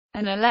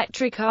An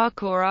electric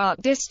arc or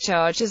arc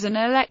discharge is an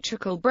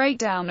electrical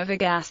breakdown of a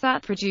gas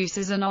that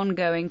produces an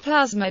ongoing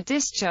plasma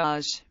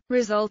discharge,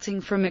 resulting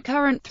from a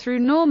current through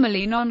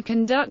normally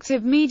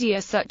non-conductive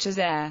media such as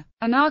air.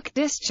 An arc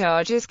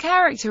discharge is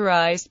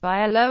characterized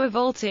by a lower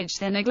voltage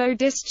than a glow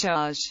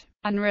discharge,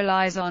 and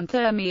relies on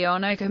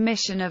thermionic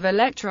emission of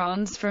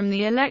electrons from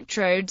the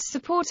electrodes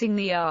supporting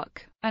the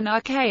arc. An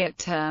archaic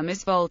term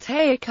is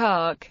voltaic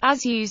arc,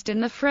 as used in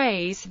the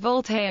phrase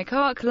voltaic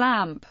arc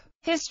lamp.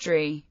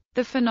 History.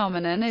 The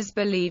phenomenon is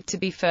believed to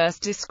be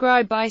first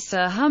described by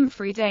Sir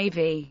Humphry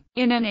Davy,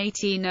 in an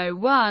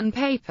 1801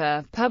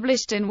 paper,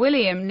 published in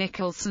William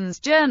Nicholson's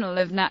Journal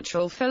of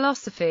Natural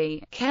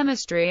Philosophy,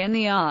 Chemistry and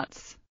the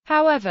Arts.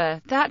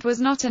 However, that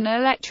was not an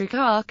electric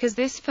arc as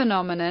this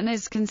phenomenon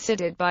is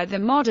considered by the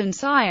modern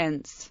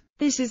science.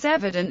 This is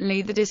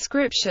evidently the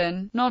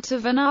description, not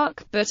of an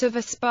arc, but of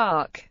a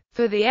spark.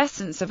 For the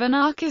essence of an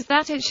arc is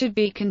that it should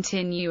be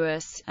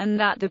continuous, and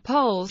that the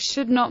poles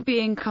should not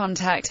be in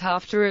contact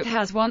after it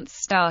has once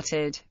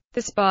started.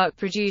 The spark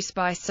produced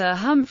by Sir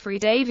Humphry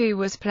Davy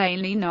was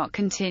plainly not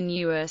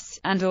continuous,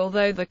 and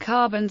although the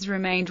carbons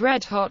remained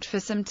red-hot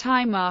for some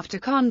time after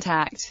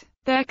contact,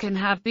 there can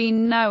have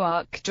been no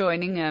arc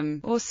joining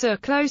them, or Sir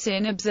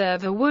close-in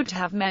observer would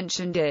have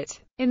mentioned it.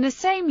 In the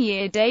same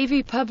year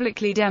Davy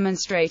publicly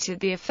demonstrated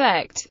the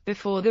effect,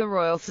 before the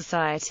Royal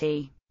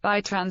Society, by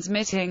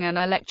transmitting an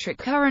electric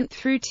current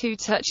through two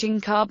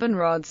touching carbon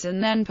rods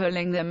and then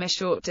pulling them a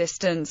short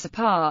distance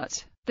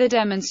apart. The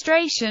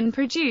demonstration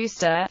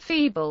produced a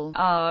feeble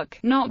arc,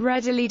 not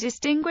readily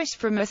distinguished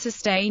from a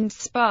sustained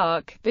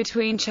spark,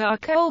 between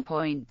charcoal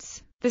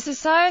points. The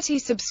Society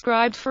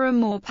subscribed for a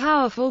more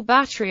powerful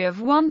battery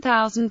of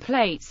 1,000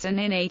 plates, and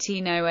in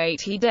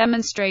 1808 he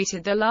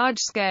demonstrated the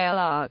large-scale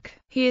arc.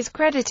 He is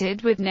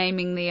credited with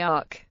naming the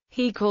arc.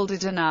 He called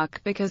it an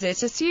arc because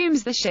it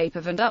assumes the shape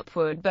of an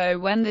upward bow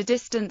when the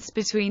distance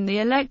between the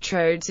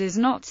electrodes is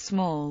not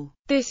small.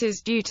 This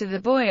is due to the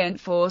buoyant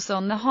force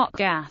on the hot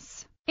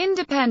gas.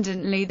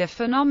 Independently, the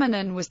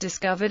phenomenon was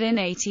discovered in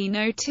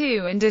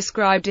 1802 and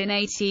described in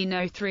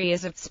 1803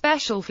 as a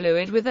special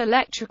fluid with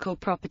electrical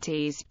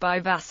properties by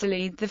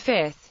Vasily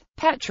V.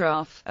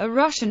 Petrov, a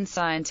Russian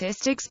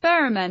scientist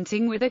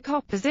experimenting with a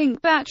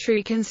copper-zinc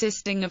battery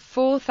consisting of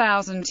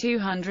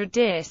 4,200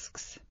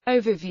 discs.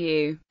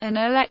 Overview. An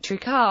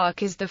electric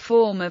arc is the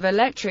form of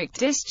electric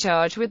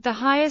discharge with the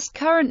highest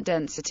current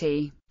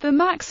density. The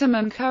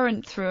maximum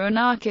current through an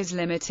arc is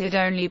limited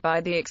only by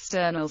the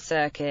external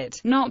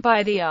circuit, not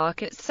by the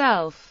arc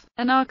itself.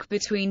 An arc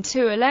between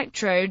two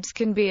electrodes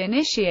can be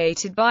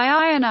initiated by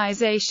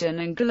ionization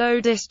and glow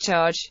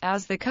discharge,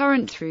 as the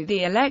current through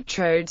the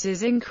electrodes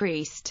is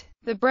increased.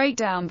 The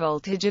breakdown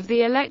voltage of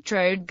the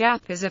electrode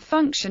gap is a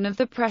function of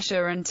the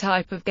pressure and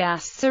type of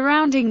gas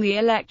surrounding the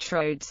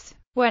electrodes.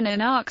 When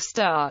an arc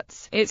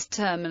starts, its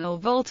terminal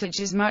voltage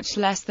is much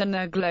less than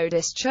a glow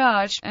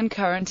discharge, and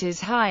current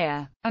is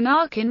higher. An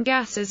arc in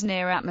gases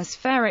near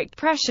atmospheric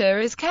pressure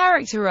is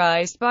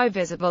characterized by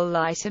visible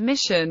light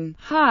emission,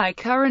 high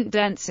current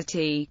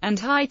density, and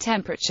high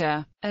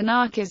temperature. An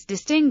arc is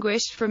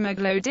distinguished from a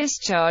glow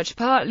discharge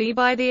partly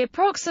by the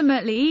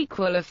approximately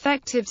equal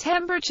effective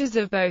temperatures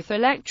of both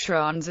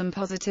electrons and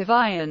positive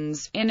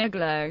ions. In a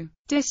glow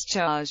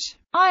discharge,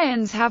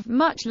 ions have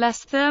much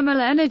less thermal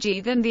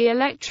energy than the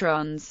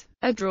electrons.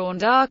 A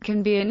drawn arc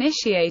can be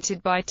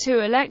initiated by two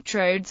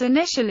electrodes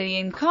initially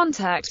in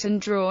contact and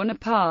drawn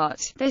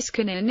apart. This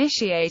can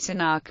initiate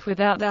an arc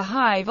without the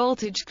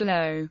high-voltage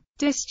glow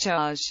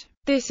discharge.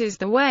 This is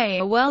the way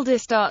a welder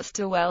starts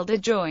to weld a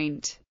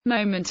joint,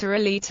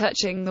 momentarily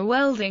touching the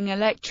welding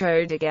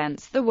electrode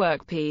against the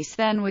workpiece,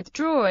 then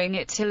withdrawing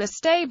it till a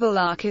stable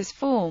arc is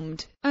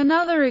formed.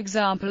 Another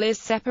example is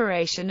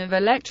separation of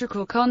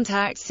electrical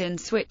contacts in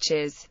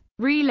switches,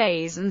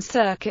 relays and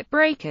circuit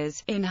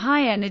breakers. In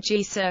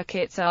high-energy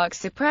circuits, arc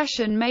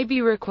suppression may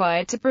be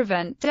required to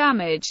prevent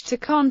damage to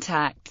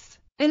contacts.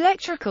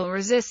 Electrical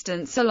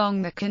resistance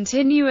along the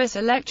continuous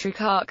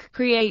electric arc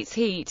creates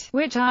heat,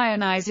 which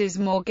ionizes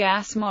more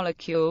gas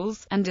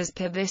molecules, and as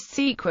per this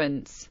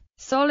sequence,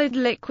 solid,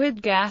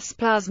 liquid, gas,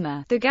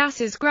 plasma, the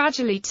gas is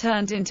gradually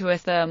turned into a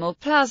thermal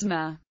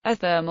plasma. A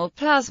thermal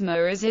plasma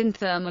is in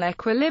thermal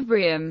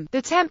equilibrium.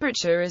 The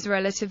temperature is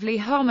relatively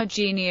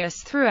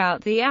homogeneous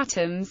throughout the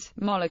atoms,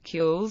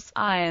 molecules,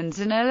 ions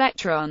and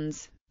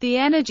electrons. The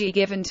energy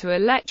given to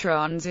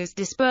electrons is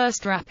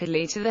dispersed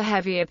rapidly to the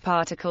heavier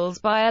particles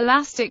by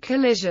elastic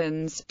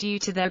collisions, due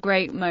to their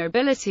great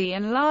mobility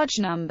and large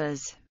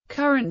numbers.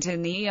 Current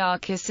in the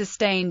arc is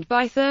sustained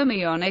by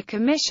thermionic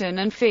emission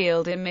and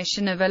field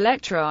emission of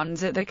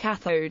electrons at the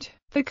cathode.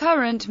 The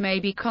current may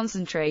be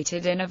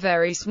concentrated in a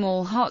very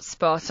small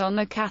hotspot on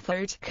the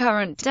cathode.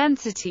 Current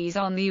densities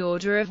on the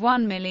order of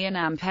 1 million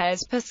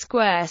amperes per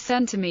square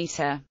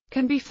centimeter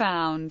can be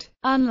found.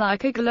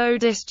 Unlike a glow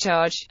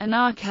discharge, an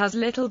arc has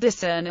little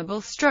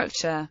discernible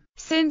structure.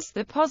 Since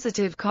the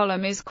positive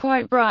column is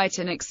quite bright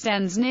and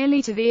extends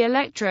nearly to the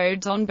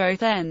electrodes on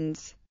both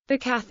ends, The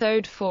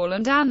cathode fall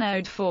and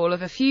anode fall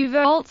of a few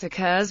volts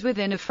occurs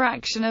within a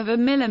fraction of a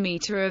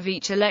millimeter of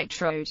each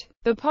electrode.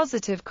 The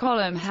positive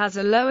column has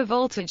a lower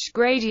voltage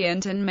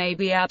gradient and may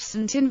be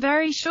absent in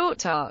very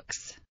short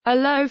arcs. A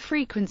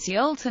low-frequency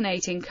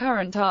alternating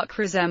current arc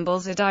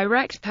resembles a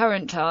direct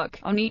current arc.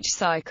 On each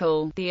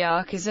cycle, the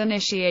arc is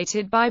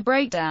initiated by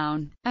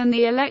breakdown, and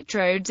the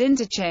electrodes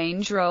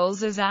interchange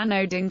roles as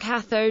anode and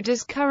cathode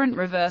as current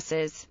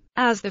reverses.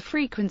 As the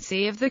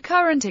frequency of the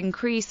current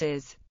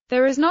increases,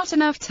 there is not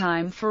enough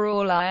time for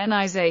all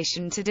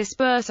ionization to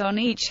disperse on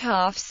each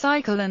half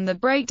cycle, and the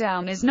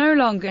breakdown is no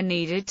longer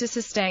needed to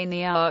sustain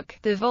the arc.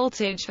 The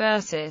voltage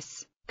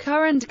versus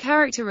current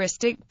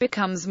characteristic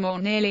becomes more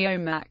nearly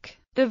ohmic.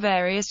 The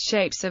various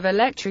shapes of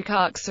electric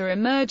arcs are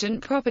emergent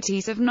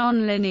properties of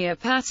nonlinear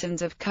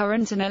patterns of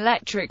current and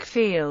electric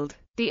field.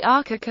 The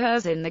arc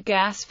occurs in the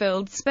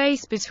gas-filled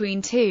space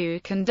between two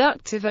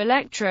conductive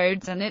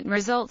electrodes, and it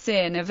results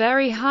in a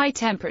very high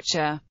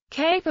temperature,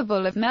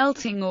 capable of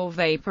melting or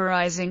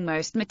vaporizing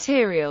most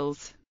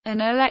materials.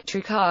 An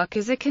electric arc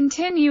is a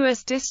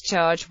continuous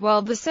discharge,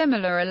 while the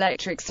similar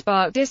electric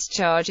spark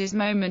discharge is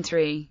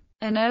momentary.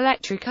 An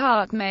electric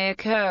arc may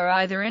occur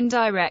either in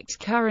direct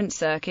current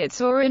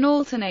circuits or in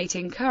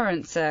alternating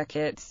current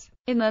circuits.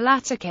 In the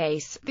latter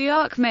case, the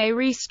arc may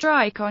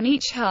re-strike on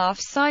each half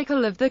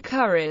cycle of the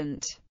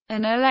current.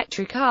 An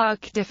electric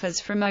arc differs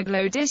from a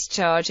glow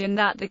discharge in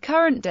that the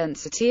current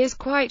density is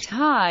quite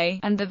high,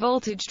 and the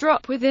voltage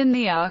drop within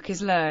the arc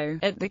is low.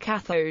 At the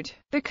cathode,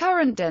 the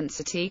current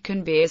density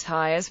can be as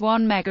high as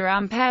 1 mA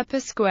per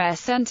square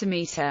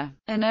centimeter.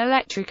 An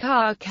electric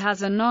arc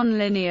has a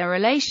nonlinear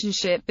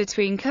relationship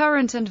between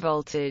current and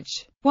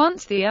voltage.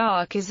 Once the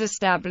arc is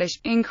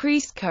established,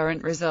 increased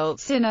current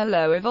results in a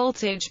lower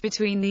voltage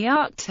between the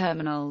arc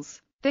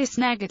terminals. This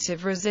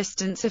negative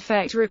resistance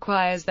effect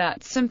requires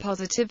that some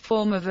positive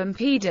form of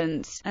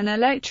impedance, an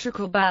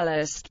electrical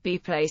ballast, be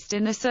placed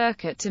in the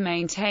circuit to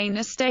maintain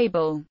a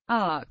stable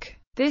arc.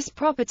 This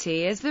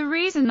property is the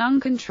reason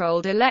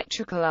uncontrolled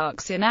electrical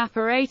arcs in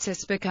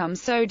apparatus become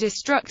so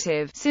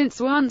destructive, since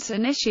once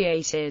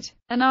initiated,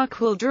 an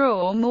arc will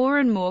draw more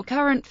and more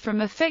current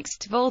from a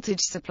fixed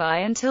voltage supply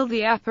until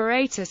the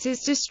apparatus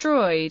is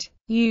destroyed.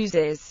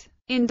 Uses.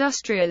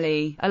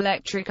 Industrially,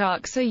 electric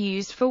arcs are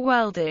used for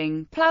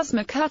welding,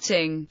 plasma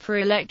cutting, for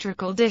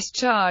electrical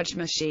discharge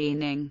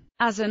machining,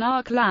 as an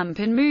arc lamp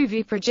in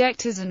movie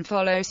projectors, and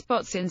follow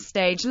spots in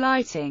stage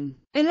lighting.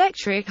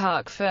 Electric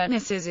arc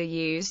furnaces are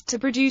used to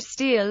produce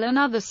steel and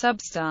other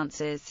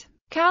substances.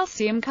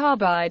 Calcium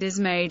carbide is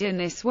made in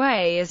this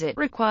way as it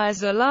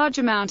requires a large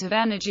amount of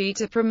energy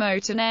to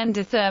promote an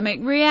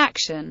endothermic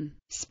reaction.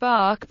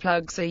 Spark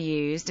plugs are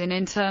used in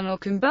internal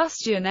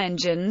combustion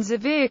engines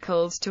of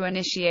vehicles to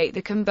initiate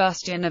the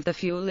combustion of the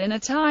fuel in a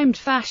timed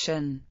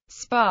fashion.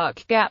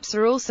 Spark gaps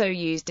are also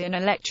used in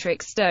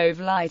electric stove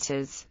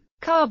lighters.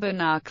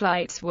 Carbon arc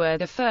lights were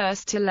the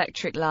first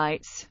electric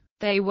lights.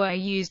 They were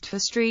used for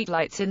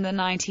streetlights in the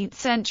 19th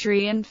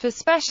century and for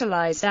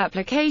specialized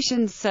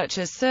applications such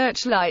as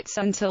searchlights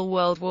until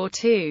World War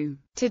II.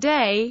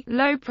 Today,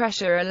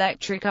 low-pressure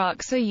electric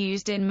arcs are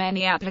used in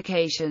many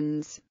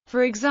applications.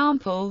 For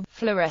example,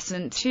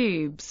 fluorescent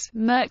tubes,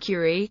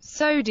 mercury,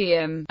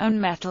 sodium,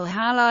 and metal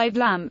halide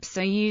lamps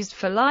are used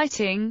for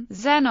lighting.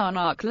 Xenon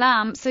arc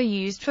lamps are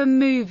used for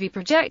movie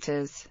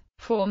projectors.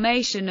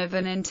 Formation of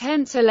an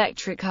intense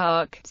electric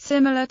arc,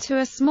 similar to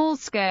a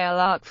small-scale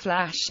arc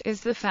flash,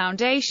 is the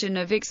foundation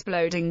of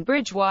exploding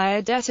bridge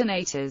wire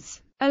detonators.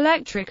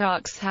 Electric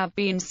arcs have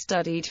been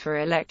studied for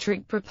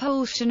electric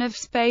propulsion of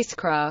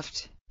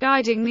spacecraft.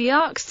 Guiding the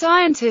arc,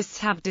 scientists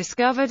have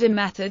discovered a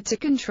method to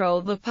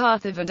control the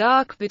path of an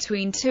arc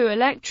between two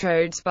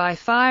electrodes by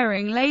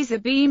firing laser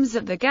beams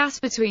at the gas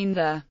between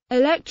the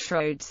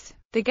electrodes.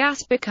 The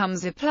gas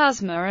becomes a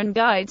plasma and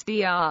guides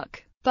the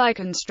arc. By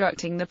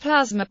constructing the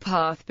plasma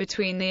path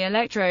between the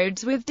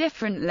electrodes with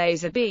different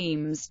laser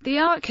beams, the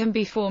arc can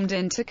be formed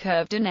into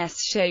curved and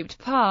S-shaped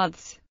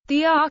paths.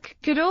 The arc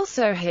could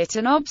also hit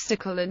an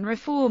obstacle and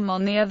reform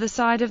on the other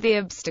side of the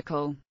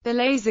obstacle. The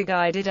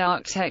laser-guided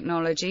arc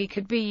technology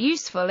could be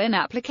useful in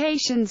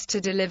applications to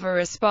deliver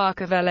a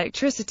spark of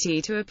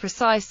electricity to a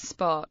precise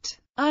spot.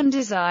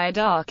 Undesired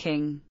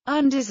arcing.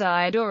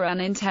 Undesired or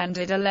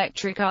unintended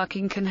electric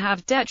arcing can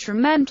have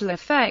detrimental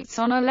effects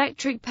on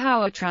electric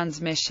power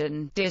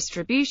transmission,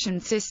 distribution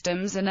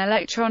systems and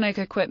electronic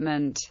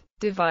equipment.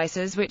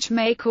 Devices which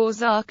may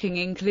cause arcing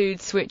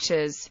include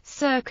switches,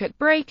 circuit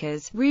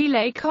breakers,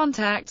 relay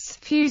contacts,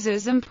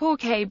 fuses and poor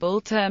cable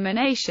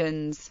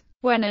terminations.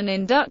 When an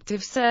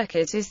inductive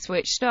circuit is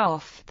switched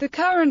off, the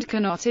current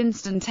cannot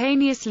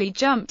instantaneously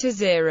jump to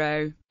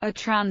zero. A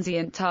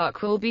transient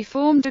arc will be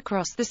formed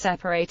across the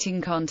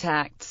separating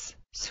contacts.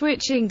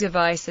 Switching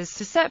devices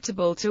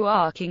susceptible to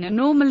arcing are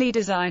normally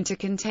designed to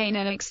contain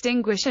and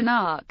extinguish an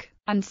arc,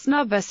 and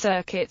snubber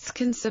circuits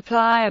can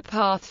supply a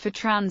path for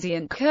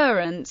transient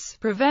currents,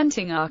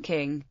 preventing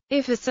arcing.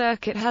 If a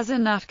circuit has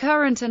enough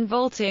current and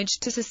voltage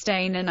to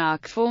sustain an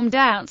arc formed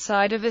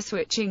outside of a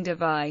switching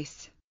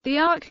device, The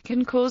arc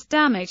can cause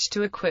damage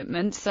to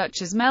equipment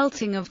such as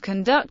melting of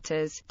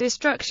conductors,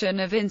 destruction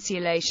of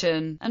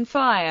insulation, and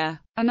fire.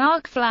 An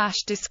arc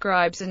flash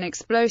describes an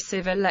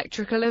explosive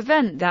electrical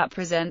event that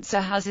presents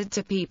a hazard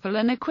to people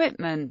and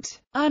equipment.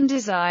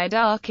 Undesired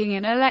arcing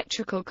in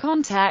electrical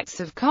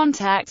contacts of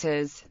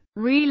contactors,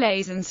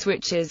 relays and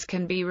switches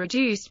can be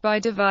reduced by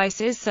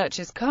devices such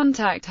as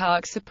contact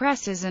arc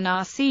suppressors and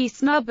RC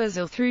snubbers,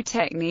 or through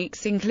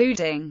techniques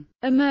including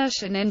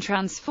immersion in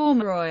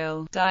transformer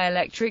oil,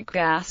 dielectric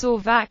gas or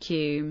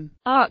vacuum,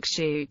 arc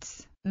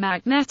chutes,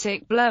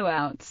 magnetic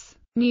blowouts,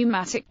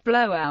 pneumatic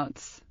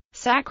blowouts,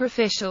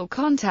 sacrificial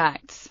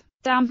contacts,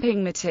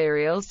 damping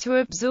materials to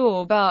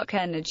absorb arc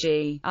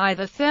energy,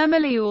 either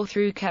thermally or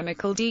through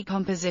chemical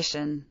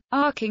decomposition.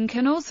 Arcing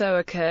can also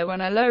occur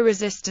when a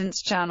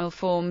low-resistance channel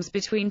forms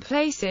between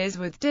places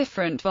with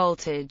different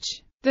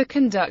voltage. The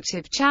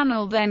conductive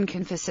channel then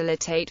can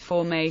facilitate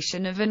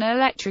formation of an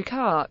electric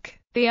arc.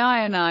 The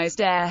ionized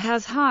air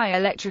has high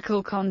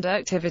electrical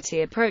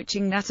conductivity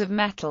approaching that of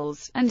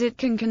metals, and it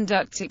can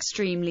conduct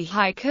extremely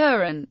high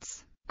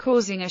currents,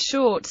 causing a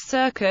short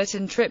circuit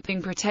and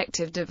tripping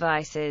protective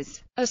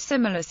devices. A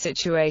similar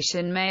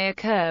situation may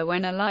occur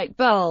when a light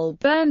bulb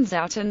burns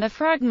out and the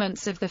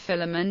fragments of the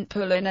filament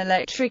pull an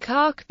electric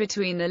arc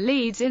between the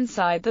leads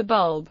inside the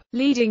bulb,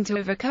 leading to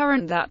a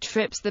current that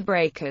trips the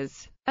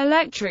breakers.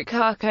 Electric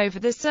arc over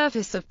the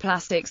surface of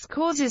plastics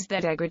causes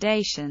their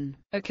degradation.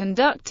 A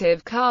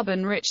conductive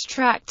carbon-rich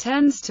track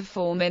tends to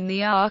form in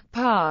the arc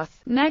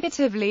path,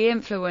 negatively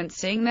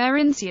influencing their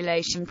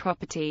insulation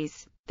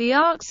properties. The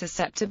arc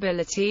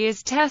susceptibility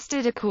is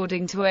tested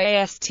according to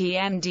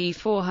ASTM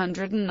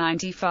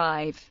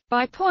D495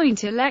 by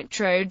point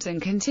electrodes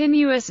and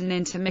continuous and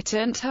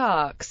intermittent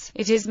arcs.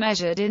 It is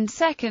measured in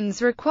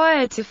seconds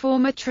required to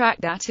form a track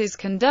that is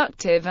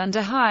conductive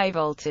under high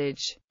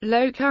voltage,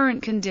 low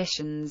current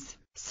conditions.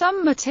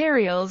 Some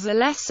materials are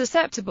less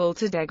susceptible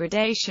to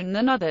degradation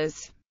than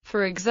others.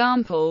 For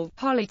example,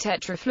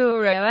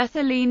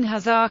 polytetrafluoroethylene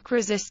has arc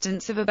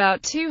resistance of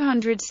about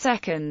 200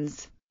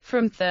 seconds.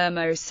 From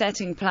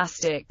thermosetting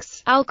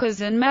plastics,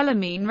 alkys and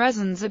melamine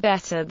resins are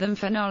better than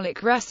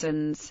phenolic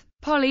resins.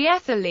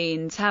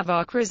 Polyethylenes have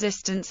arc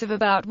resistance of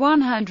about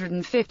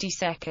 150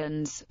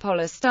 seconds.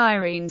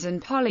 Polystyrenes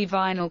and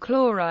polyvinyl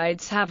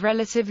chlorides have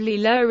relatively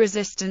low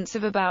resistance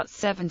of about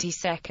 70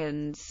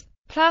 seconds.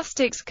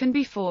 Plastics can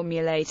be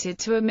formulated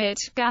to emit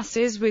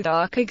gases with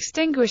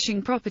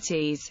arc-extinguishing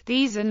properties.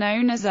 These are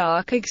known as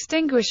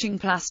arc-extinguishing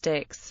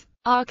plastics.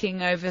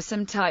 Arcing over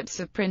some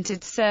types of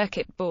printed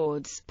circuit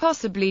boards,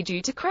 possibly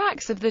due to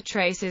cracks of the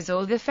traces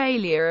or the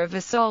failure of a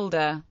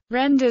solder,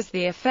 renders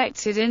the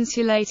affected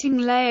insulating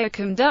layer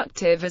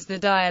conductive as the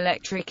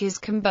dielectric is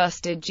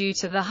combusted due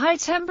to the high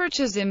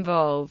temperatures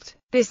involved.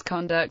 This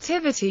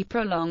conductivity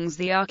prolongs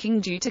the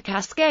arcing due to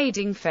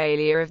cascading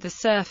failure of the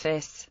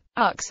surface.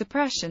 Arc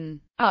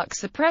suppression. Arc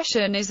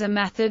suppression is a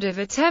method of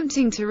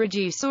attempting to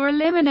reduce or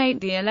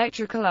eliminate the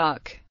electrical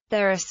arc.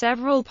 There are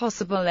several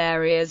possible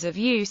areas of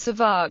use of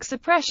arc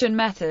suppression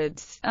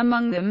methods,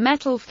 among them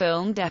metal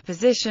film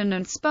deposition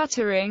and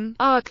sputtering,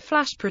 arc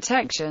flash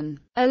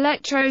protection,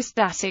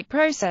 electrostatic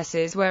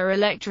processes where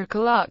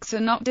electrical arcs are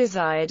not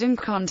desired, and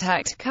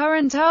contact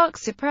current arc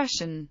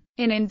suppression.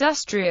 In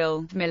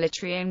industrial,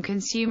 military and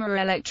consumer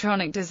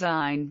electronic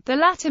design, the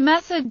latter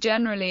method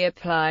generally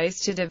applies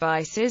to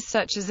devices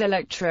such as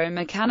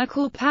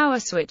electromechanical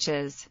power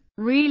switches,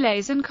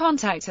 relays and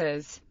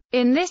contactors.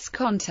 In this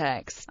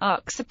context,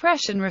 arc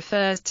suppression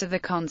refers to the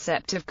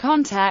concept of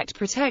contact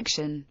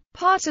protection.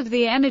 Part of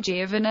the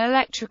energy of an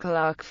electrical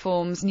arc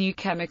forms new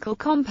chemical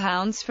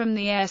compounds from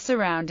the air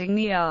surrounding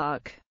the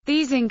arc.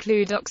 These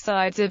include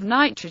oxides of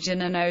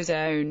nitrogen and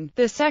ozone,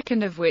 the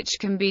second of which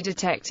can be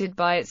detected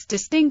by its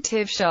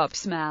distinctive sharp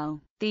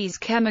smell. These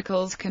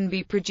chemicals can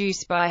be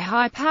produced by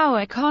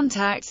high-power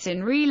contacts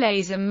in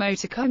relays and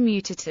motor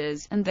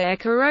commutators, and they're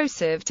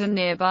corrosive to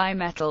nearby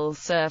metal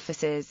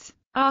surfaces.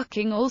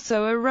 Arcing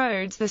also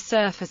erodes the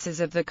surfaces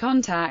of the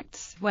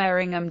contacts,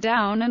 wearing them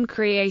down and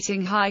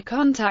creating high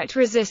contact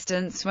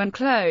resistance when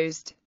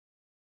closed.